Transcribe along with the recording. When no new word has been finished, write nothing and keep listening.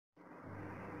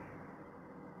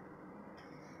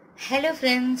Hello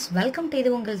friends, welcome to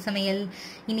Ungal.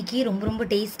 இன்னைக்கு ரொம்ப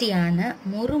டேஸ்டியான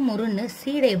முறுமுறுன்னு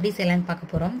சீடை எப்படி செய்யலாம்னு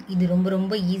பார்க்க போறோம். இது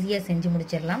ரொம்ப ஈஸியா செஞ்சு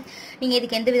முடிச்சிடலாம். நீங்க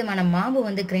இதுக்கு எந்த விதமான மாவு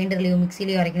வந்து கிரைண்டர்லயோ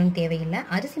மிக்ஸிலயோ அரைக்கணும்னு தேவையில்லை.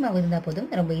 அரிசி மாவு இருந்தா போதும்,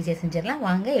 ரொம்ப ஈஸியா செஞ்சிடலாம்.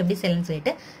 வாங்க எப்படி செய்யலாம்னு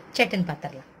சொல்லிட்டு சட்டன்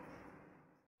பார்த்துடலாம்.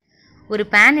 ஒரு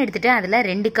pan எடுத்துட்டு அதுல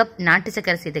 2 கப் நாட்டு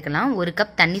சர்க்கரை சேர்த்துக்கலாம். 1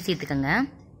 கப் தண்ணி சேர்த்துக்கங்க.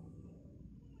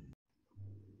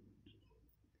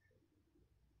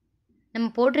 நம்ம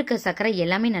போட்டிருக்க சர்க்கரை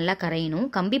எல்லாமே நல்லா கரையணும்,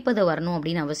 கம்பிப்பதம் வரணும்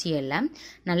அப்படின்னு அவசியம் இல்லை.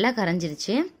 நல்லா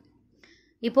கரைஞ்சிருச்சு.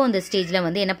 இப்போ இந்த ஸ்டேஜில்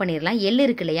வந்து என்ன பண்ணிடலாம், எள்ளு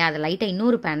இருக்கு இல்லையா, அதை லைட்டாக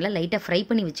இன்னொரு பேனில் லைட்டாக ஃப்ரை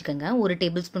பண்ணி வச்சுக்கோங்க. 1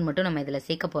 டேபிள் ஸ்பூன் மட்டும் நம்ம இதில்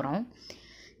சேர்க்க போகிறோம்.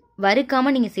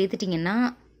 வறுக்காமல் நீங்கள் சேர்த்துட்டிங்கன்னா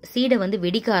சீடை வந்து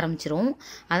வெடிக்க ஆரம்பிச்சிரும்.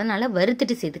 அதனால்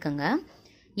வறுத்துட்டு சேர்த்துக்கோங்க.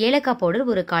 ஏலக்காய்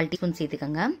பவுடர் ஒரு 1/4 டீஸ்பூன்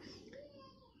சேர்த்துக்கோங்க.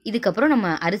 இதுக்கப்புறம் நம்ம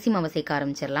அரிசி மாவை சேர்க்க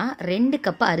ஆரம்பிச்சிடலாம். 2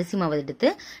 கப்பு அரிசி மாவை எடுத்து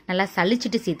நல்லா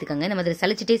சளிச்சிட்டு சேர்த்துக்கோங்க. நம்ம அதில்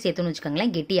சளிச்சிட்டே சேர்த்தோன்னு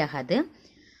வச்சுக்கோங்களேன், கெட்டியாகாது.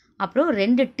 அப்புறம்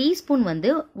 2 டீஸ்பூன் வந்து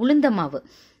உளுந்த மாவு,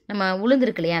 நம்ம உளுந்து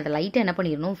இருக்கு இல்லையா, அதை லைட்டாக என்ன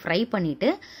பண்ணிடணும், ஃப்ரை பண்ணிவிட்டு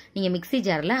நீங்கள் மிக்ஸி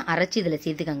ஜாரில் அரைச்சி இதில்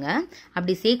சேர்த்துக்கோங்க.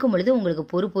 அப்படி சேர்க்கும் பொழுது உங்களுக்கு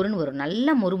பொறுன்னு வரும்,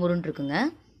 நல்லா மொறுன்னு இருக்குங்க.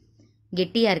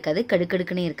 கெட்டியாக இருக்காது,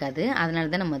 கடுக்கடுக்குன்னே இருக்காது.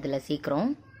 அதனால தான் நம்ம அதில்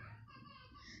சேர்க்குறோம்.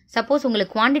 சப்போஸ்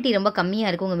உங்களுக்கு குவான்டிட்டி ரொம்ப கம்மியாக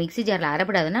இருக்கும், உங்கள் மிக்ஸி ஜாரில்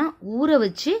அரைப்படாதுன்னா ஊற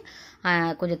வச்சு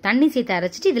கொஞ்சம் தண்ணி சேர்த்து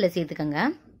அரைச்சிட்டு இதில் சேர்த்துக்கோங்க.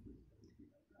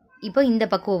 இப்போ இந்த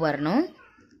பக்குவம் வரணும்.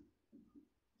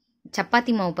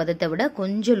 சப்பாத்தி மாவு பதத்தை விட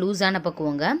கொஞ்சம் லூஸான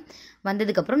பக்குவங்க.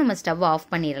 வந்ததுக்கப்புறம் நம்ம ஸ்டவ் ஆஃப்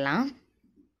பண்ணிடலாம்.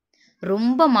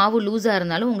 ரொம்ப மாவு லூஸாக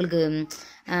இருந்தாலும் உங்களுக்கு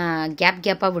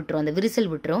கேப்பாக விட்டுரும், அந்த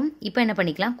விரிசல் விட்டுரும். இப்போ என்ன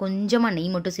பண்ணிக்கலாம், கொஞ்சமாக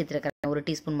நெய் மட்டும் சேர்த்துருக்கிறேன், 1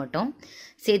 டீஸ்பூன் மட்டும்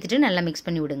சேர்த்துட்டு நல்லா மிக்ஸ்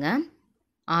பண்ணி விடுங்க.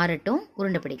 ஆறட்டும்,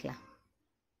 உருண்டை பிடிக்கலாம்.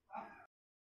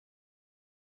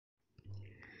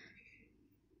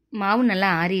 மாவு நல்லா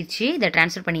ஆறிடுச்சு, இதை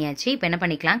ட்ரான்ஸ்ஃபர் பண்ணியாச்சு. இப்போ என்ன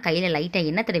பண்ணிக்கலாம், கையில் லைட்டாக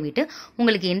எண்ணெய் தடவிட்டு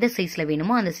உங்களுக்கு எந்த சைஸில்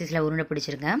வேணுமோ அந்த சைஸில் உருண்டை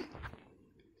பிடிச்சிருங்க.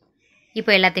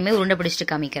 இப்போ எல்லாத்தையுமே உருண்டை பிடிச்சிட்டு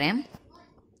காமிக்கிறேன்.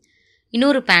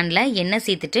 இன்னொரு பேனில் எண்ணெய்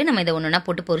சேர்த்துட்டு நம்ம இதை ஒன்றுனா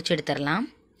போட்டு பொரிச்சு எடுத்துடலாம்.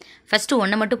 ஃபஸ்ட்டு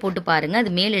 1 மட்டும் போட்டு பாருங்கள்,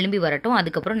 அது மேல் எழும்பி வரட்டும்.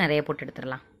 அதுக்கப்புறம் நிறைய போட்டு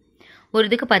எடுத்துடலாம். ஒரு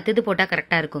இதுக்கு 10 இது போட்டால்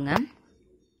கரெக்டாக இருக்குங்க.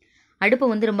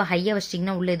 அடுப்பை வந்து ரொம்ப ஹையாக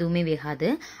வச்சிட்டிங்கன்னா உள்ளே எதுவுமே வேகாது.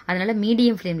 அதனால்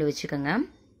மீடியம் ஃப்ளேமில் வச்சுக்கோங்க.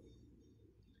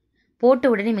 போட்ட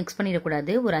உடனே மிக்ஸ்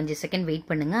பண்ணிடக்கூடாது, ஒரு 5 செகண்ட் வெயிட்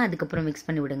பண்ணுங்க, அதுக்கப்புறம் மிக்ஸ்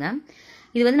பண்ணி விடுங்க.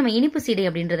 இது வந்து நம்ம இனிப்பு சீடை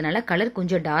அப்படின்றதுனால கலர்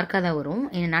கொஞ்சம் டார்க்காக தான் வரும்,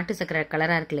 ஏன்னா நாட்டு சக்கரை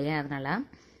கலராக இருக்கு இல்லையா, அதனால.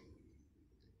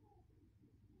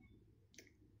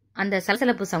 அந்த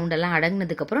சலசலப்பு சவுண்டெல்லாம்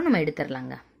அடங்கினதுக்கப்புறம் நம்ம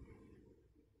எடுத்துடலாங்க.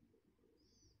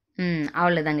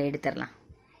 அவ்வளோதாங்க, எடுத்துடலாம்.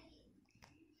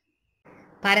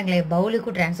 பாருங்களேன்,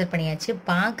 பவுலுக்கும் ட்ரான்ஸ்ஃபர் பண்ணியாச்சு.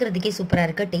 பார்க்குறதுக்கே சூப்பராக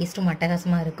இருக்குது, டேஸ்ட்டும்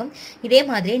அட்டகாசமாக இருக்கும். இதே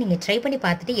மாதிரியே நீங்கள் ட்ரை பண்ணி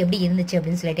பார்த்துட்டு எப்படி இருந்துச்சு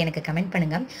அப்படின்னு சொல்லிட்டு எனக்கு கமெண்ட்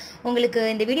பண்ணுங்கள். உங்களுக்கு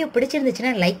இந்த வீடியோ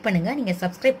பிடிச்சிருந்துச்சுன்னா லைக் பண்ணுங்கள். நீங்கள்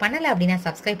சப்ஸ்கிரைப் பண்ணலை அப்படின்னா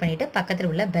சப்ஸ்கிரைப் பண்ணிவிட்டு பக்கத்தில்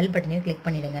உள்ள பெல் பட்டனையும் கிளிக்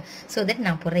பண்ணிவிடுங்க. ஸோ தட்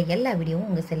நான் போடுற எல்லா வீடியோவும்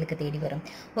உங்கள் செல்லுக்கு தேடி வரும்.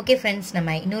 ஓகே ஃப்ரெண்ட்ஸ்,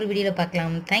 நம்ம இன்னொரு வீடியோவில்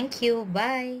பார்க்கலாம். தேங்க்யூ,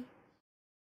 பாய்.